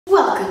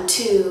Welcome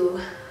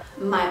to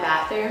my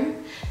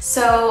bathroom.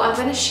 So I'm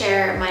going to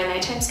share my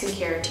nighttime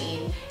skincare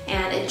routine,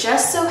 and it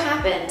just so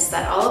happens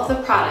that all of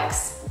the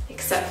products,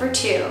 except for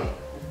two,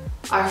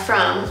 are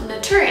from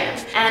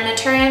NATURIUM. And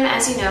NATURIUM,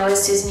 as you know,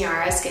 is Susan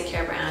Yara's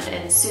skincare brand,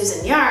 and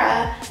Susan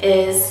Yara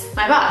is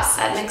my boss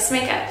at Mixed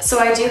Makeup. So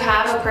I do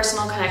have a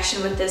personal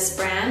connection with this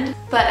brand,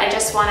 but I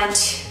just wanted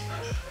to...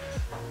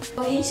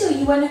 Okay, so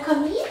you want to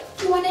come in?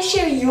 You want to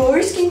share your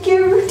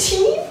skincare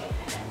routine?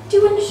 Do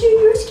you want to share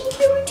your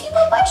skincare routine,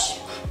 Babush?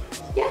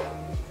 Yeah?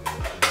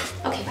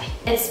 Okay, bye.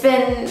 It's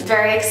been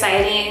very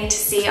exciting to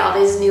see all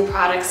these new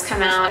products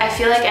come out. I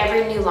feel like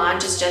every new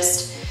launch is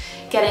just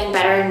getting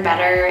better and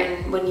better,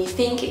 and when you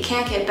think it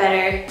can't get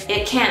better,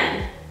 it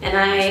can. And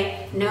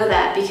I know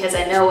that because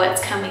I know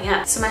what's coming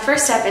up. So my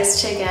first step is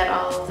to get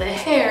all of the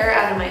hair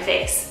out of my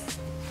face.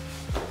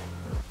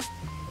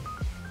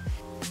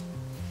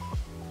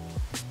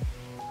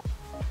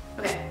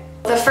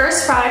 The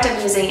first product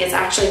I'm using is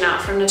actually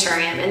not from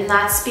NATURIUM, and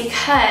that's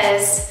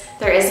because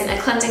there isn't a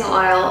cleansing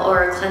oil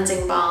or a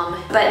cleansing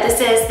balm. But this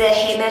is the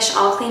Hamish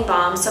All Clean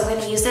Balm, so I'm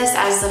going to use this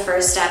as the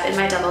first step in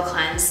my double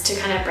cleanse to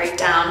kind of break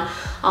down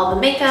all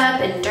the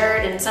makeup and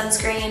dirt and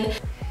sunscreen.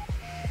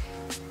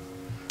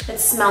 It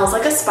smells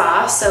like a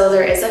spa, so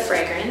there is a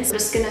fragrance. I'm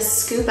just going to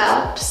scoop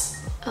out just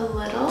a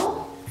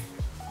little.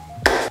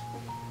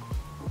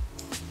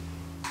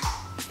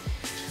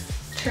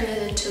 Turn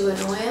it into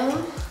an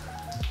oil.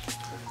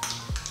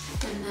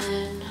 And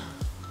then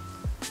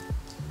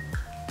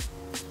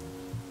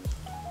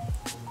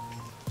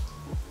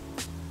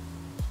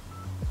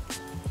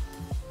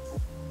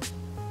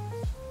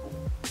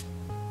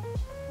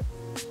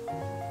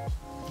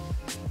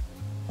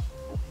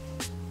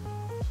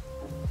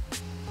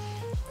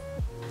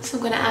so I'm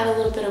going to add a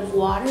little bit of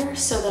water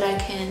so that I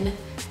can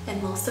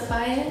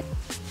emulsify it.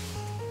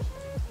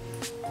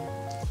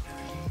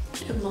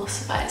 It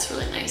emulsifies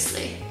really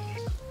nicely.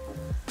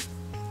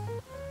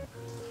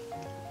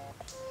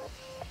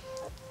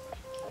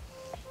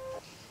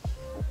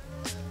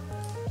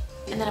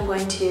 And then I'm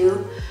going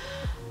to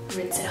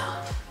rinse it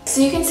off. So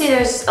you can see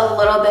there's a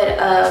little bit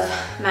of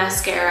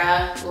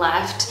mascara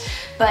left,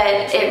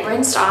 but it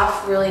rinsed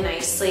off really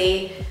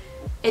nicely.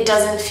 It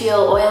doesn't feel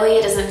oily,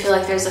 it doesn't feel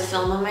like there's a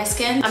film on my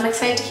skin. I'm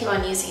excited to keep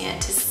on using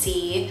it to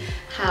see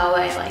how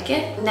I like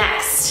it.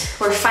 Next,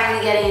 we're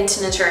finally getting into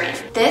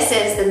NATURIUM. This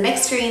is the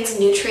Mixed Greens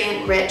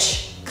Nutrient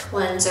Rich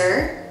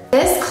Cleanser.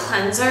 This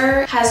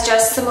cleanser has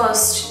just the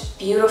most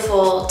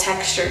beautiful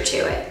texture to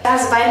it. It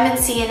has vitamin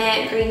C in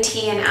it, green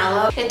tea, and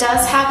aloe. It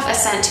does have a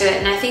scent to it,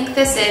 and I think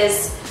this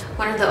is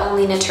one of the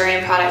only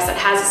NATURIUM products that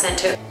has a scent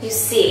to it. You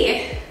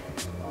see,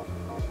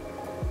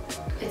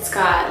 it's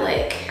got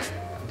like,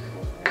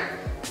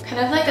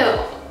 kind of like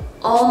a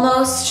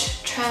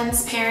almost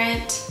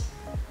transparent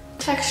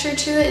texture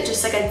to it,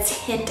 just like a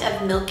hint of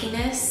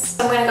milkiness.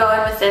 I'm gonna go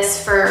in with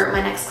this for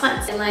my next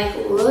cleanse. And like,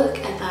 look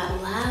at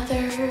that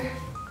lather.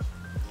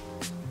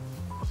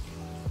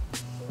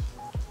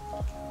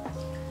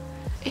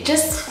 It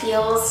just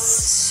feels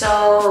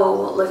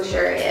so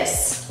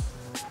luxurious.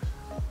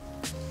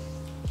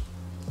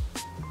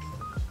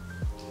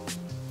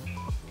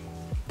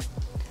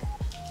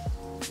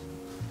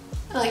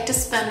 I like to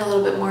spend a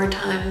little bit more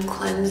time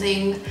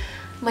cleansing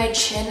my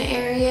chin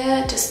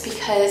area just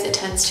because it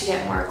tends to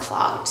get more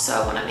clogged.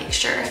 So I want to make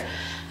sure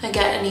I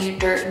get any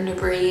dirt and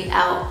debris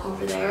out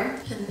over there.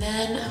 And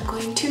then I'm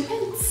going to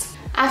rinse.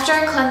 After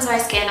I cleanse my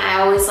skin,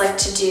 I always like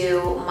to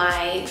do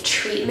my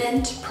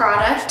treatment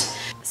product.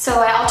 So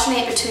I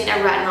alternate between a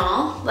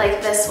retinol,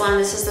 like this one.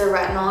 This is the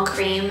Retinol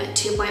Cream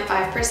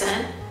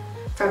 2.5%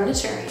 from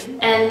NATURIUM.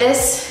 And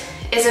this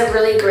is a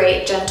really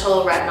great,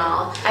 gentle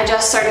retinol. I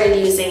just started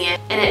using it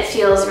and it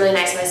feels really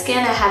nice on my skin.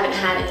 I haven't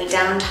had any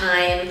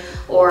downtime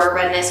or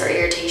redness or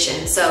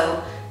irritation.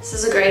 So this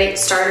is a great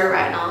starter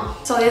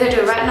retinol. So I'll either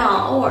do a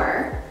retinol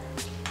or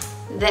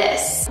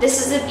this.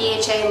 This is a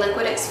BHA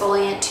liquid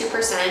exfoliant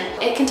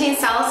 2%. It contains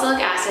salicylic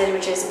acid,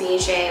 which is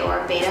BHA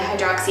or beta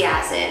hydroxy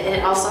acid, and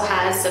it also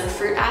has some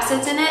fruit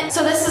acids in it.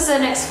 So this is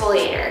an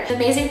exfoliator. The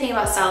amazing thing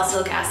about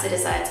salicylic acid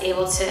is that it's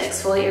able to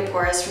exfoliate your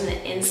pores from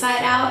the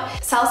inside out.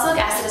 Salicylic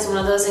acid is one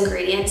of those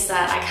ingredients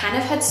that I kind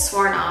of had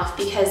sworn off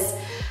because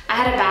I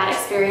had a bad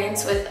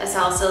experience with a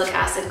salicylic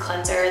acid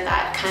cleanser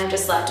that kind of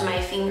just left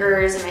my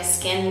fingers and my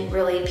skin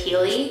really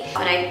peely.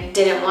 And I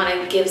didn't want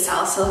to give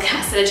salicylic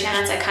acid a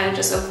chance. I kind of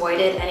just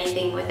avoided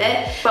anything with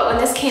it. But when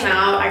this came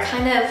out, I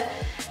kind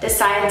of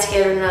decided to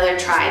give it another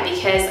try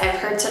because I've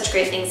heard such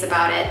great things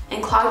about it.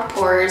 And clogged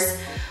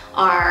pores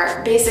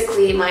are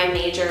basically my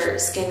major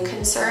skin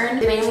concern.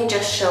 They mainly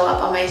just show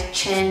up on my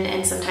chin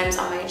and sometimes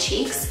on my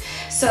cheeks.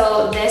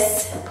 So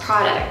this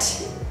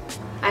product,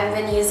 I've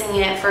been using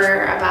it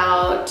for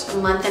about a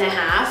month and a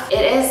half.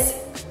 It is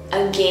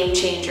a game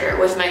changer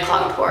with my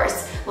clogged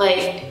pores.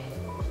 Like,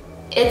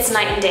 it's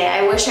night and day.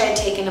 I wish I had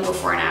taken a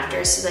before and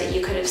after so that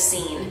you could have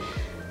seen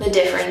the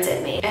difference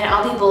it made. And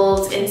I'll be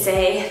bold and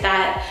say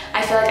that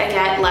I feel like I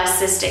get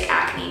less cystic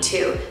acne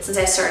too since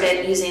I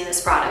started using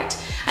this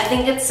product. I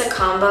think it's a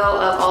combo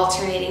of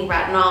alternating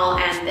retinol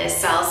and this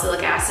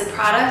salicylic acid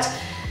product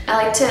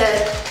I like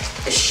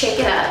to shake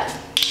it up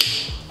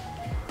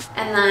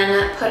and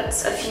then put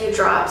a few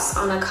drops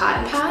on a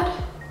cotton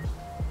pad.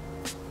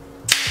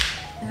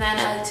 And then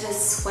I like to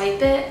just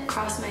swipe it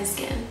across my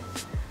skin,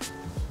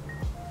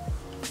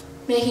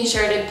 making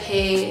sure to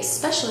pay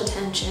special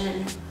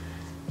attention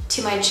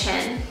to my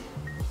chin,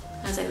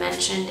 as I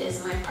mentioned,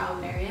 is my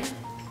problem area.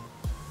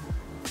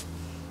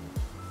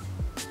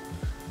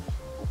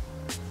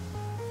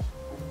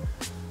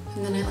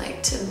 And then I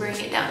like to bring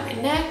it down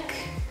my neck,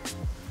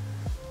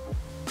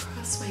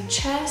 across my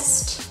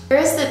chest. There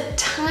is the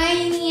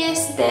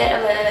tiniest bit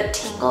of a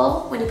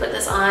tingle when you put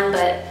this on,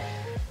 but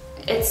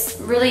it's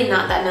really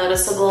not that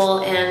noticeable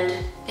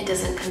and it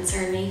doesn't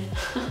concern me.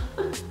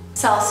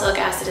 Salicylic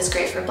acid is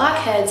great for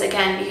blackheads,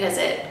 again, because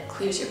it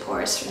clears your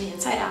pores from the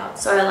inside out.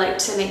 So I like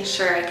to make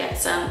sure I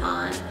get some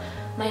on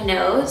my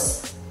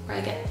nose where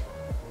I get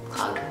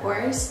clogged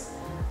pores.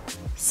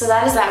 So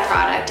that is that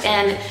product.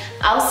 And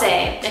I'll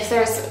say, if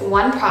there's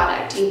one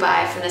product you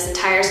buy from this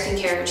entire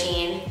skincare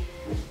routine,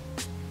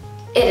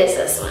 it is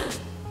this one.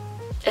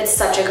 It's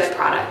such a good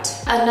product.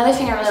 Another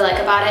thing I really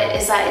like about it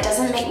is that it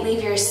doesn't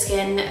leave your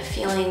skin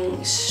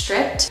feeling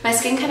stripped. My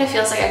skin kind of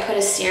feels like I put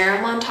a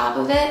serum on top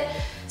of it,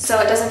 so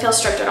it doesn't feel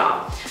stripped at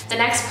all. The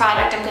next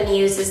product I'm gonna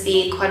use is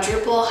the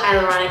quadruple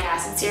hyaluronic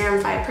acid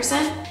serum 5%.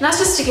 And that's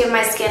just to give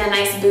my skin a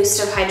nice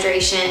boost of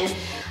hydration.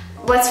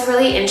 What's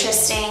really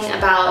interesting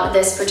about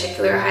this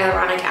particular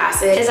hyaluronic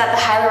acid is that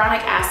the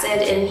hyaluronic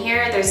acid in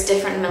here, there's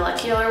different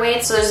molecular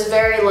weights. So there's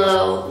very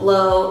low,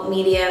 low,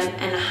 medium,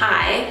 and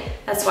high.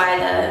 That's why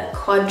the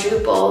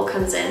quadruple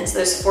comes in. So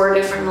there's 4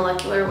 different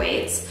molecular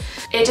weights.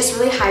 It just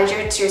really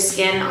hydrates your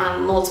skin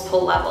on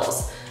multiple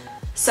levels.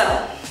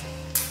 So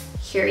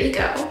here you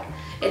go.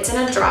 It's in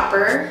a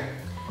dropper.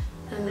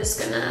 I'm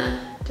just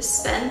gonna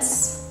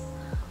dispense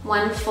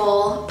 1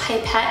 full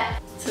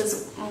pipette. This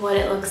is what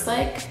it looks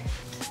like.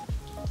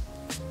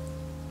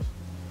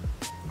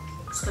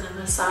 Just gonna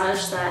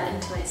massage that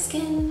into my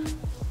skin.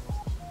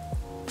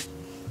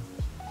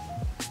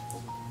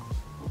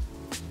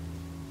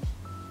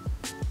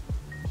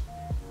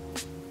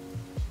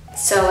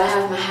 So I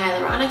have my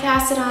hyaluronic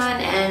acid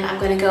on, and I'm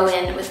gonna go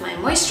in with my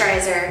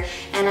moisturizer,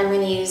 and I'm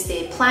gonna use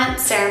the Plant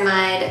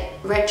Ceramide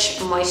Rich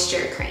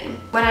Moisture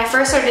Cream. When I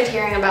first started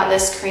hearing about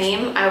this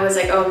cream, I was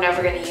like, oh, I'm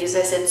never gonna use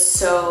this. It's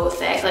so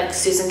thick. Like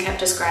Susan kept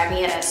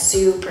describing it as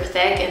super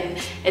thick, and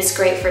it's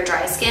great for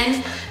dry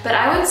skin. But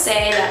I would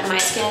say that my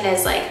skin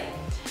is like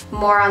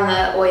more on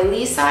the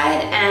oily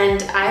side,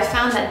 and I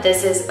found that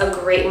this is a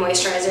great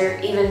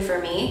moisturizer even for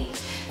me.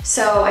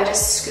 So I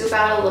just scoop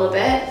out a little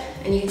bit,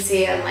 and you can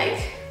see I'm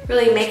like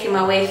really making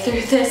my way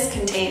through this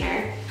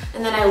container.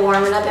 And then I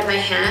warm it up in my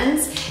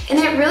hands, and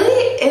it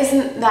really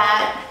isn't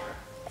that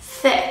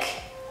thick.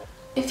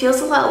 It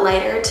feels a lot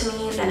lighter to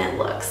me than it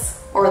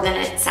looks, or than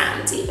it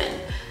sounds even.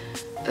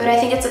 But I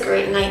think it's a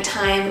great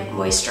nighttime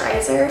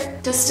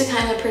moisturizer, just to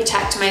kind of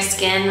protect my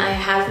skin. I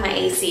have my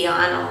AC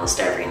on almost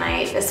every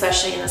night,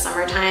 especially in the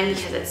summertime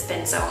because it's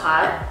been so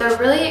hot. The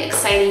really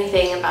exciting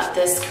thing about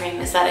this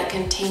cream is that it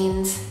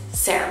contains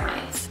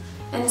ceramides.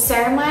 And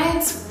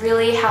ceramides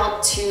really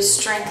help to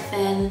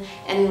strengthen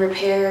and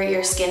repair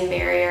your skin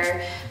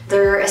barrier.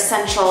 They're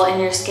essential in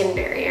your skin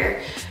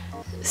barrier.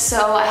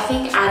 So I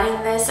think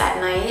adding this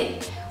at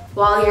night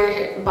while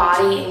your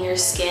body and your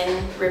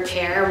skin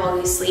repair while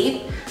you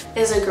sleep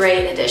is a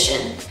great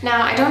addition.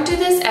 Now, I don't do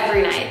this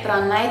every night, but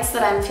on nights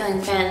that I'm feeling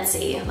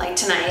fancy, like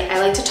tonight, I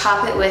like to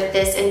top it with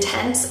this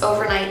intense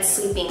overnight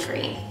sleeping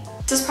cream.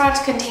 This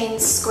product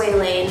contains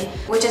squalane,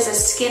 which is a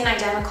skin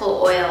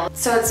identical oil,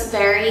 so it's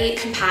very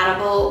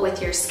compatible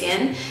with your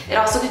skin. It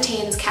also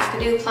contains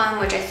kakadu plum,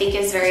 which I think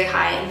is very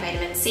high in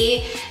vitamin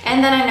C,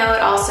 and then I know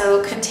it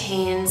also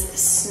contains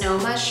snow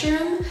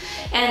mushroom,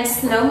 and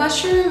snow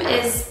mushroom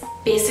is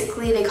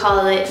basically, they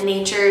call it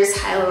nature's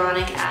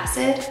hyaluronic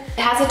acid.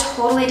 It has a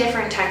totally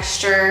different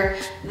texture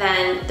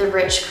than the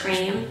rich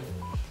cream.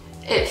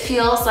 It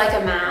feels like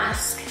a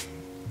mask,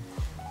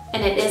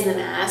 and it is a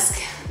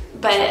mask.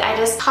 But I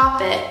just pop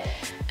it,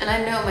 and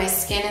I know my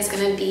skin is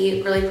gonna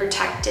be really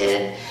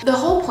protected. The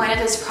whole point of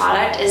this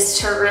product is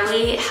to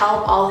really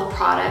help all the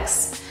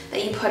products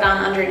that you put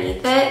on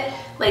underneath it,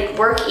 like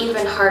work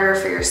even harder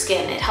for your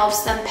skin. It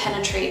helps them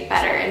penetrate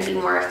better and be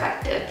more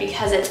effective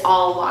because it's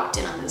all locked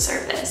in on the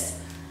surface.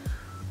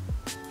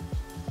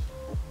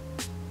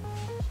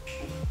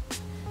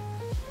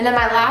 And then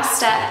my last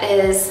step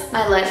is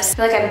my lips. I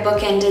feel like I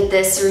bookended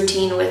this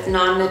routine with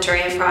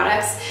non-NATURIUM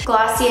products.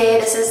 Glossier,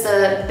 this is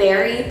the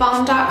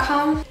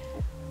berrybomb.com.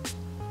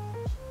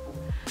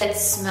 It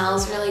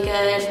smells really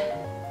good.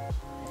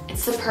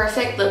 It's the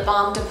perfect lip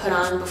balm to put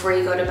on before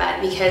you go to bed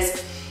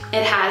because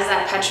it has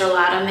that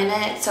petrolatum in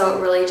it, so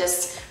it really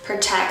just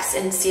protects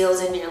and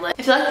seals in your lip.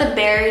 I feel like the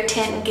berry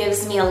tint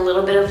gives me a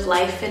little bit of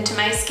life into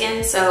my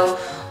skin, so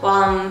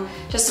while I'm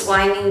just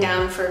winding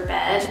down for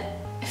bed,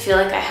 I feel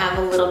like I have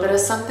a little bit of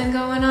something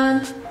going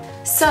on.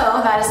 So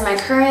that is my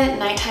current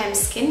nighttime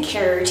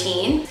skincare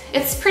routine.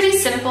 It's pretty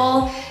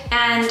simple,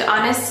 and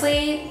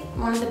honestly,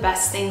 one of the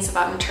best things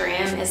about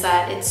NATURIUM is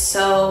that it's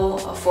so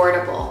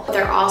affordable.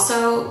 They're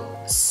also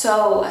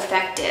so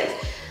effective.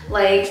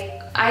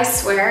 Like, I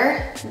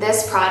swear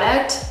this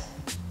product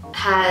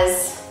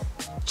has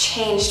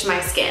changed my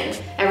skin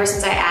ever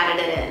since I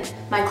added it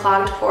in. My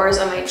clogged pores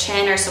on my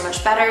chin are so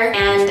much better.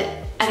 And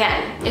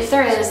again, if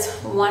there is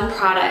one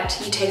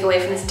product you take away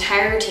from this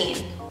entire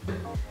routine,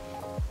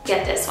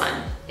 get this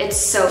one. It's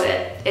so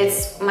good.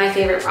 It's my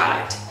favorite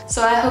product.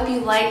 So I hope you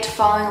liked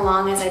following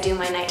along as I do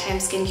my nighttime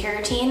skincare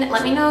routine.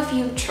 Let me know if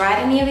you've tried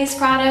any of these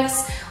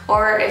products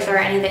or if there are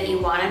any that you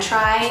want to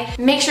try.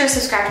 Make sure to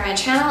subscribe to my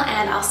channel,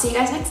 and I'll see you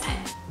guys next time.